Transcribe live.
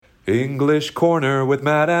English Corner with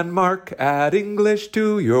Matt and Mark. Add English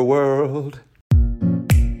to your world.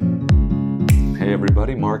 Hey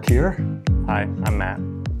everybody, Mark here. Hi, I'm Matt.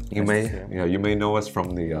 You may know us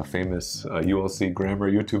from the famous ULC Grammar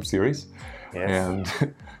YouTube series. Yes.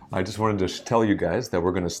 And I just wanted to tell you guys that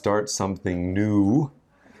we're going to start something new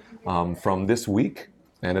from this week.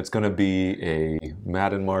 And it's going to be a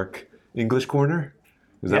Matt and Mark English Corner.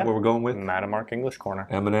 Is that what we're going with? Matt and Mark English Corner.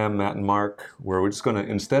 M&M, Matt and Mark, where we're just going to,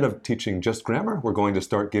 instead of teaching just grammar, we're going to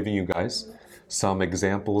start giving you guys some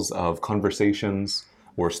examples of conversations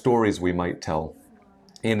or stories we might tell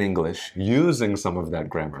in English using some of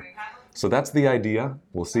that grammar. So that's the idea.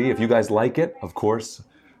 We'll see. If you guys like it, of course,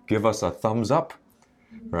 give us a thumbs up,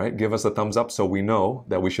 right? Give us a thumbs up so we know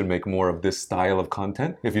that we should make more of this style of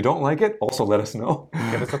content. If you don't like it, also let us know.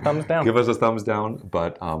 Give us a thumbs down. Give us a thumbs down.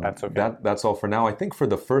 But that's okay. That's all for now. I think for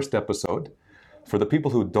the first episode, for the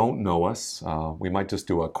people who don't know us, we might just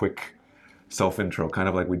do a quick self-intro, kind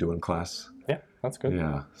of like we do in class. Yeah, that's good.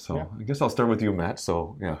 Yeah. So I guess I'll start with you, Matt.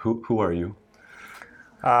 So yeah, who are you?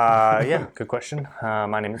 Good question.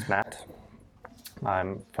 My name is Matt.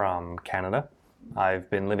 I'm from Canada. I've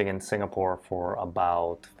been living in Singapore for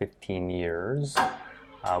about 15 years,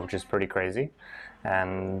 which is pretty crazy.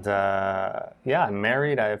 And I'm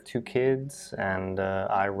married. I have 2 kids, and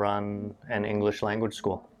I run an English language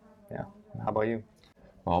school. Yeah. How about you?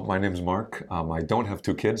 Well, my name's Mark. I don't have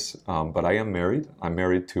 2 kids, but I am married. I'm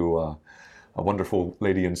married to a wonderful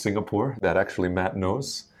lady in Singapore that actually Matt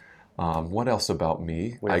knows. What else about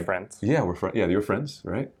me? We're friends. Yeah, we're friends. Yeah, you're friends,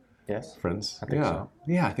 right? Yes. Friends. I think so.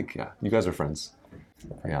 Yeah, I think, you guys are friends.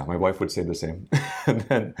 Yeah, my wife would say the same. And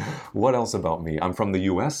then what else about me? I'm from the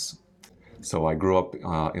US. So I grew up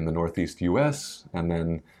in the Northeast US. And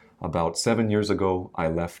then about 7 years ago, I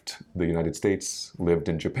left the United States, lived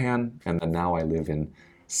in Japan, and then now I live in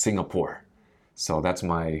Singapore. So that's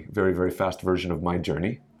my very, very fast version of my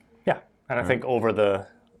journey. Yeah. And I think over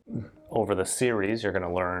the series, you're going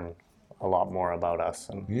to learn a lot more about us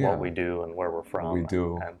and what we do and where we're from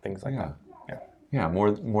and things like that. Yeah,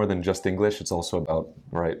 more than just English. It's also about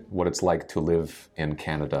what it's like to live in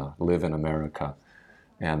Canada, live in America,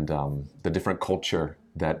 and the different culture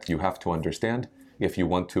that you have to understand if you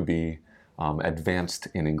want to be advanced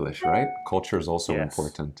in English, right? Culture is also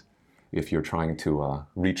important if you're trying to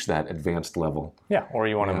reach that advanced level. Yeah, or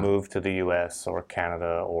you want to move to the US or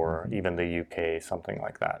Canada or even the UK, something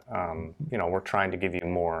like that. We're trying to give you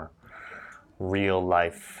more real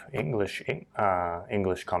life English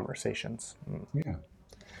conversations. Yeah.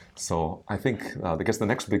 So I think I guess the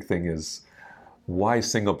next big thing is why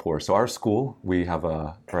Singapore. So our school, we have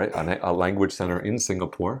a language center in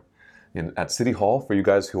Singapore, at City Hall for you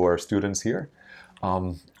guys who are students here.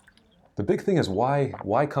 The big thing is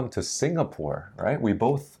why come to Singapore, right? We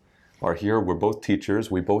both are here. We're both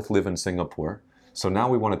teachers. We both live in Singapore. So now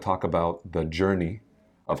we want to talk about the journey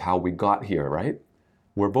of how we got here, right?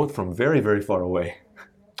 We're both from very, very far away.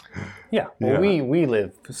 Yeah, well, we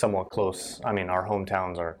live somewhat close. I mean, our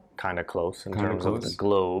hometowns are kind of close in terms of the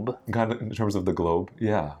globe. Kind of in terms of the globe,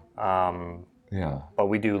 yeah. But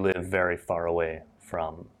we do live very far away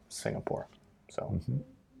from Singapore. So,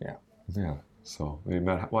 Yeah. So,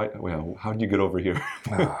 Matt, how did you get over here?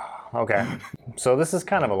 Okay. So this is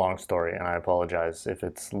kind of a long story, and I apologize if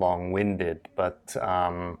it's long-winded, but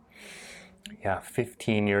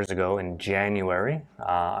 15 years ago in January,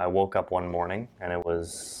 I woke up one morning and it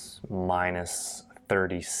was minus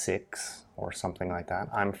 36 or something like that.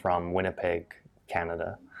 I'm from Winnipeg,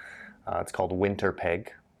 Canada. It's called Winterpeg,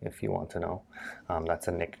 if you want to know. That's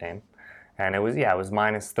a nickname. And it was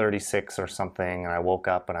minus 36 or something. And I woke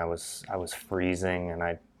up and I was freezing, and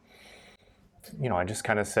I just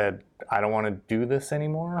kind of said, I don't want to do this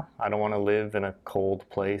anymore. I don't want to live in a cold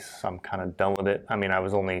place. I'm kind of done with it. I mean, I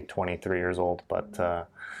was only 23 years old, but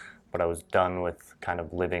I was done with kind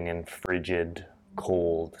of living in frigid,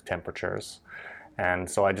 cold temperatures. And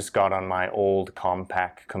so I just got on my old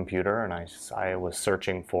Compaq computer, and I was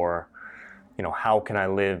searching for, how can I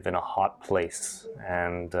live in a hot place?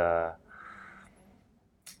 And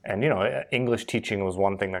English teaching was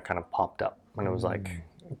one thing that kind of popped up, and it was like,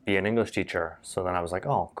 be an English teacher. So then I was like,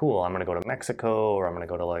 oh, cool. I'm going to go to Mexico, or I'm going to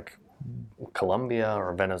go to like Colombia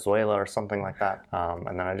or Venezuela or something like that.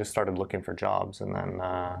 And then I just started looking for jobs. And then,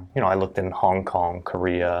 I looked in Hong Kong,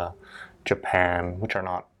 Korea, Japan, which are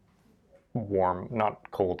not warm, not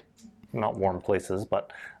cold, not warm places,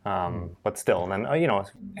 but still. And then,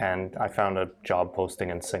 and I found a job posting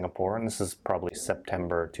in Singapore, and this is probably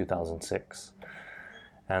September 2006.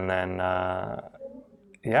 And then,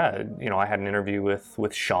 I had an interview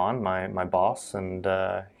with Sean, my boss, and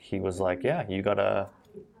he was like, yeah, you gotta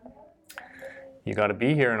you got to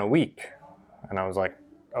be here in a week. And I was like,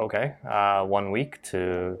 okay, 1 week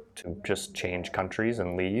to just change countries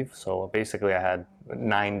and leave. So basically, I had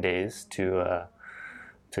 9 days to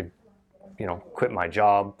quit my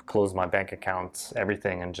job, close my bank accounts,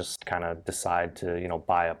 everything, and just kind of decide to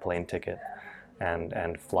buy a plane ticket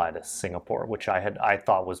and fly to Singapore, which I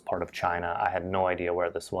thought was part of China. I had no idea where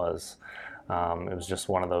this was. It was just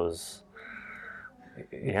one of those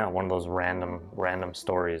random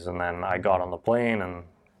stories. And then I got on the plane, and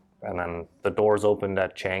then the doors opened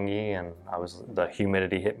at Changi, and the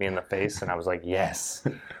humidity hit me in the face, and I was like, yes,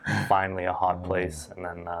 finally a hot place.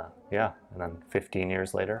 And then 15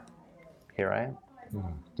 years later, here I am.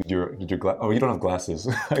 Did your you don't have glasses.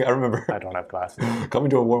 I remember. I don't have glasses. Coming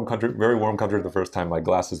to a warm country, very warm country the first time, my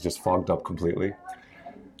glasses just fogged up completely.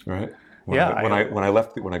 Right? When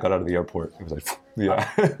I got out of the airport, it was like, yeah.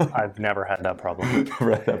 I've never had that problem.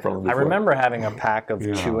 Never had that problem I before. remember having a pack of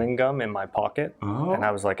chewing gum in my pocket, Oh. and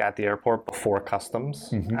I was like at the airport before customs,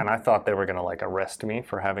 and I thought they were gonna like arrest me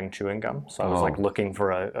for having chewing gum. So I was like looking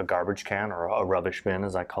for a garbage can, or a rubbish bin,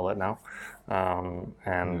 as I call it now.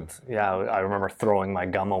 I remember throwing my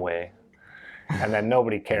gum away. And then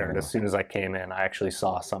nobody cared. As soon as I came in, I actually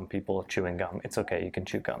saw some people chewing gum. It's okay, you can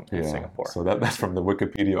chew gum in Singapore. So that's from the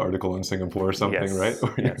Wikipedia article in Singapore or something, Yes, right?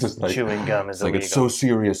 Where you're yes. just like, Chewing gum is like illegal. it's so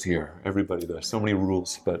serious here. Everybody, there's so many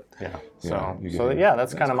rules, but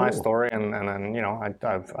That's kind of my cool. story. And then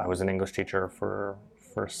I was an English teacher for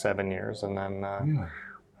 7 years, and then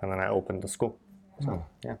I opened the school. So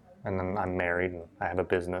and then I'm married, and I have a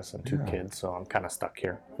business and 2 kids, so I'm kind of stuck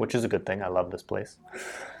here, which is a good thing. I love this place.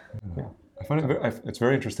 Yeah. I find it's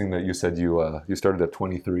very interesting that you said you started at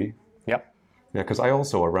 23. Yep. Yeah, because I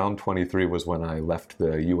also around 23 was when I left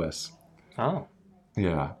the U.S. Oh.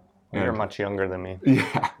 Yeah. You're much younger than me.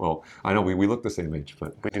 Yeah. Well, I know we look the same age,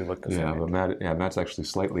 but We do look the same yeah, age. but Matt's actually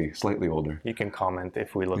slightly older. You can comment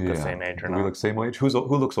if we look the same age or Do not. we look same age? Who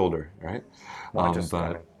looks older, right? Well, just,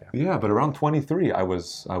 I mean, But around 23, I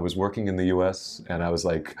was working in the U.S. and I was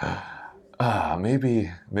like,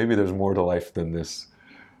 maybe there's more to life than this.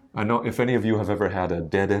 I know if any of you have ever had a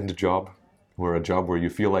dead-end job, or a job where you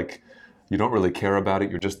feel like you don't really care about it,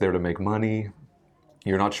 you're just there to make money,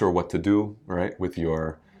 you're not sure what to do, right, with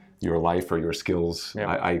your life or your skills. Yeah.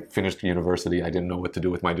 I finished university, I didn't know what to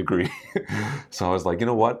do with my degree. So I was like, you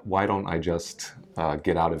know what, why don't I just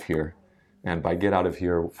get out of here? And by get out of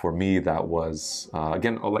here, for me, that was,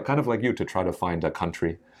 again, kind of like you, to try to find a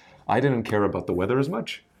country. I didn't care about the weather as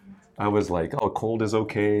much. I was like, oh, cold is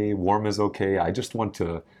okay, warm is okay. I just want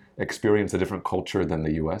to experience a different culture than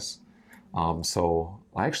the US. So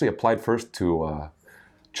I actually applied first to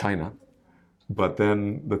China. But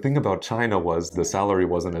then the thing about China was the salary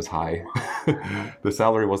wasn't as high. The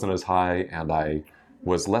salary wasn't as high, and I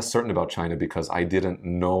was less certain about China because I didn't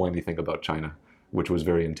know anything about China, which was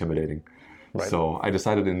very intimidating. Right. So I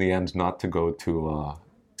decided in the end not to go to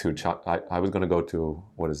China. I was going to go to,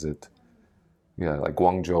 what is it? Yeah, like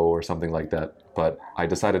Guangzhou or something like that. But I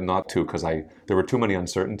decided not to because there were too many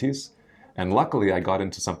uncertainties. And luckily, I got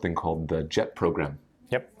into something called the JET program.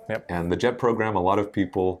 Yep. And the JET program, a lot of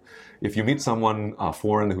people, if you meet someone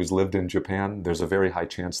foreign who's lived in Japan, there's a very high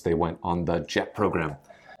chance they went on the JET program.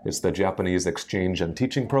 It's the Japanese Exchange and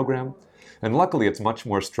Teaching Program. And luckily, it's much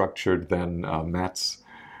more structured than Matt's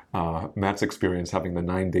experience having the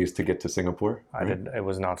 9 days to get to Singapore. Right? It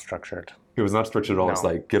was not structured. It was not structured at all. No. It's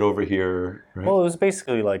like, get over here. Right? Well, it was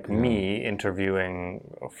basically like me interviewing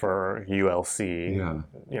for ULC,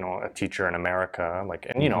 a teacher in America.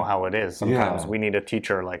 And you know how it is. Sometimes we need a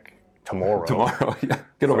teacher like tomorrow.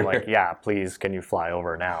 Get over like, here. please, can you fly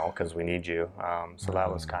over now? Because we need you. So that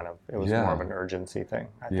was it was more of an urgency thing,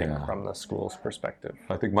 I think, from the school's perspective.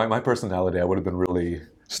 I think my personality, I would have been really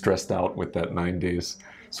stressed out with that 9 days.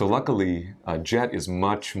 So luckily, JET is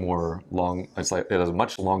much more long. It has a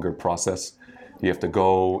much longer process. You have to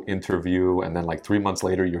go interview, and then like 3 months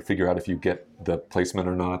later, you figure out if you get the placement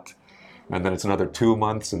or not. And then it's another 2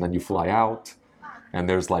 months, and then you fly out. And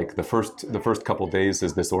there's like the first couple days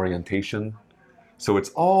is this orientation. So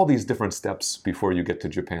it's all these different steps before you get to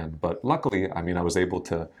Japan. But luckily, I was able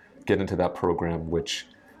to get into that program, which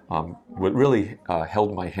really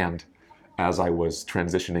held my hand as I was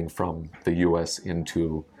transitioning from the U.S.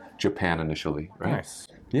 into Japan initially, right? Nice.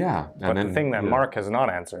 Yeah. But the thing that Mark has not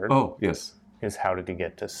answered is how did he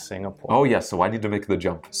get to Singapore? Oh, yes. So I need to make the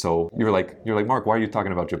jump. So you're like, Mark, why are you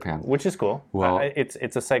talking about Japan? Which is cool. Well, it's a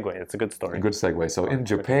segue. It's a good story. Good segue. So in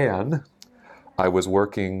Japan, I was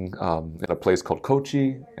working in a place called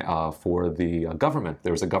Kochi for the government.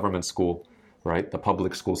 There was a government school, right? The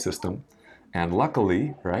public school system. And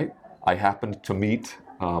luckily, right, I happened to meet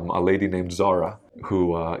a lady named Zara,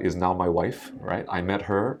 who is now my wife, right? I met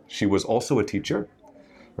her. She was also a teacher,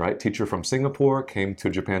 right? Teacher from Singapore, came to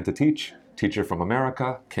Japan to teach. Teacher from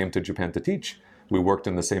America, came to Japan to teach. We worked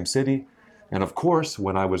in the same city. And of course,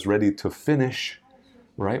 when I was ready to finish,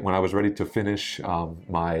 right? When I was ready to finish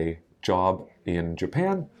my job in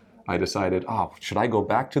Japan, I decided, should I go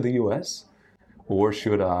back to the US or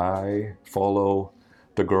should I follow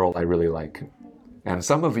the girl I really like? And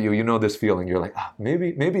some of you, you know this feeling. You're like,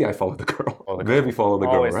 maybe I follow the girl. Maybe follow the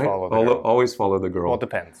girl, Always right? follow the girl. Always follow the girl. Well, it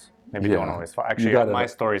depends. Maybe Yeah. don't always follow. Actually, gotta- my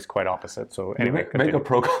story is quite opposite. So anyway, Make a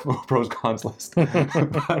continue. pros cons list.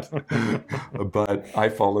 but I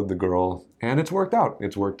followed the girl, and it's worked out.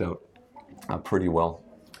 It's worked out pretty well,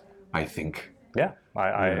 I think. Yeah,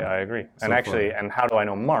 I agree. So And actually, far. and how do I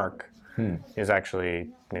know Mark is actually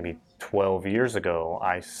maybe 12 years ago,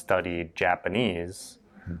 I studied Japanese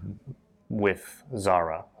with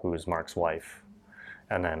Zara, who is Mark's wife.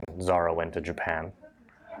 And then Zara went to Japan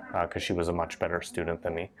because she was a much better student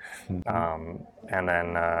than me. And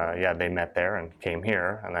then, they met there and came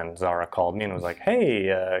here. And then Zara called me and was like,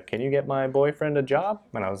 hey, can you get my boyfriend a job?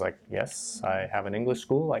 And I was like, yes, I have an English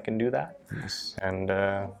school. I can do that. Yes. And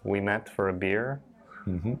we met for a beer.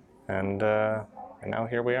 And now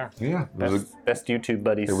here we are. Yeah. Best YouTube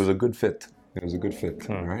buddies. It was a good fit. It was a good fit,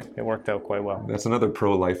 right? It worked out quite well. That's another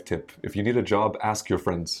pro life tip. If you need a job, ask your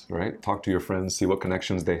friends, right? Talk to your friends, see what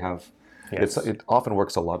connections they have. Yes. It often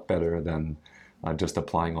works a lot better than just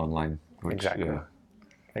applying online. Which, Exactly. Yeah,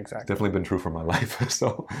 Exactly. definitely been true for my life.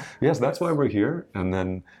 So, yes, that's why we're here. And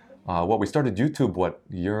then, we started YouTube,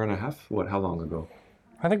 year and a half? How long ago?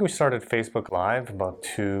 I think we started Facebook Live about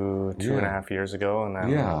two and a half years ago, and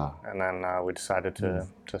then we decided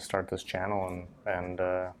to start this channel, and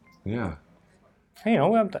Yeah.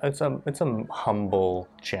 it's a humble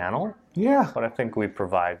channel, Yeah. but I think we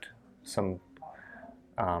provide some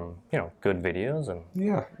good videos and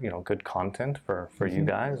Yeah. good content for you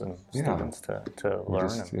guys and students to learn.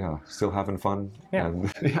 Just, still having fun. Yeah.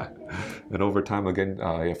 And and over time, again,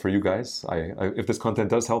 for you guys, if this content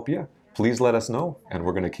does help you, please let us know, and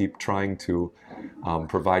we're going to keep trying to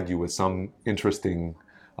provide you with some interesting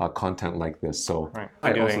content like this. So, Right.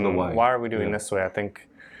 why. Why are we doing this way? I think,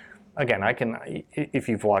 again, if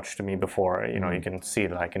you've watched me before, you can see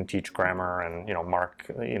that I can teach grammar, and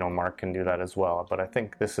Mark can do that as well. But I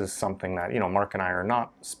think this is something that Mark and I are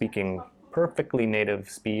not speaking perfectly native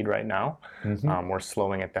speed right now. We're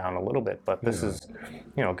slowing it down a little bit, but this is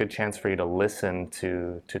a good chance for you to listen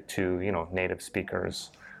to native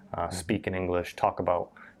speakers speak in English, talk about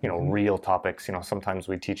real topics. Sometimes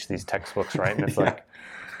we teach these textbooks, right? And it's like,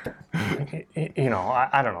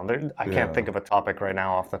 I don't know. I can't think of a topic right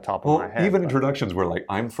now off the top of my head. Even but- introductions were like,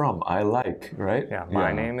 I'm from, I like, right? Yeah,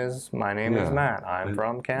 my name is Matt. I'm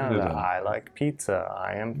from Canada. Canada. I like pizza.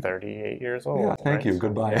 I am 38 years old. Yeah, thank right? you. So,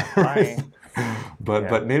 Goodbye. yeah, bye.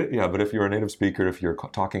 But if you're a native speaker, if you're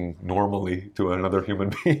talking normally to another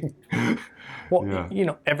human being, Well,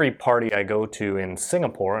 every party I go to in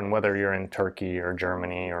Singapore, and whether you're in Turkey or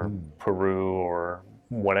Germany or Peru or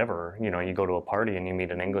whatever, you go to a party and you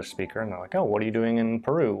meet an English speaker, and they're like, "Oh, what are you doing in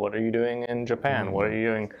Peru? What are you doing in Japan? What are you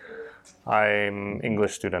doing?" I'm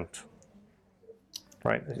English student.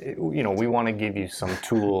 Right. We want to give you some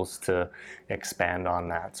tools to expand on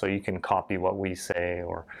that, so you can copy what we say,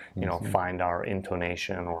 or find our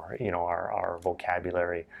intonation, or our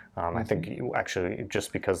vocabulary. I think actually,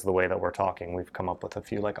 just because of the way that we're talking, we've come up with a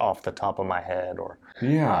few, like off the top of my head, or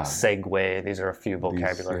segue. These are a few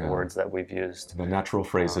vocabulary words that we've used. The natural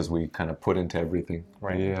phrases we kind of put into everything.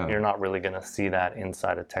 Right. Yeah. You're not really going to see that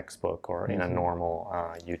inside a textbook or in a normal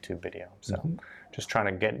YouTube video. So, just trying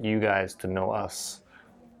to get you guys to know us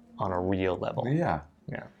on a real level. Yeah.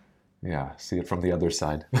 Yeah. Yeah. See it from the other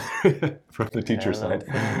side, from the teacher side.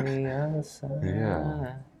 From the other side.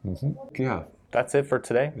 Yeah. Yeah. That's it for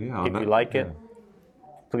today. Yeah, If you like it,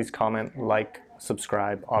 please comment, like,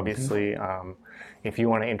 subscribe. Obviously, if you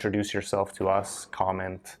want to introduce yourself to us,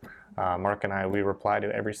 comment. Mark and I, we reply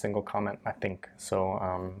to every single comment, I think.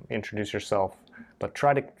 So introduce yourself, but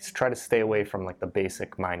try to stay away from like the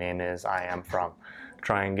basic "my name is," "I am from."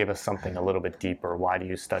 Try and give us something a little bit deeper. Why do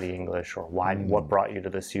you study English? Or what brought you to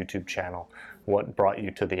this YouTube channel? What brought you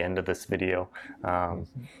to the end of this video?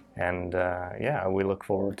 We look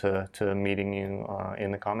forward to meeting you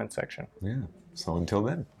in the comment section. Yeah. So until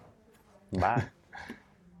then. Bye.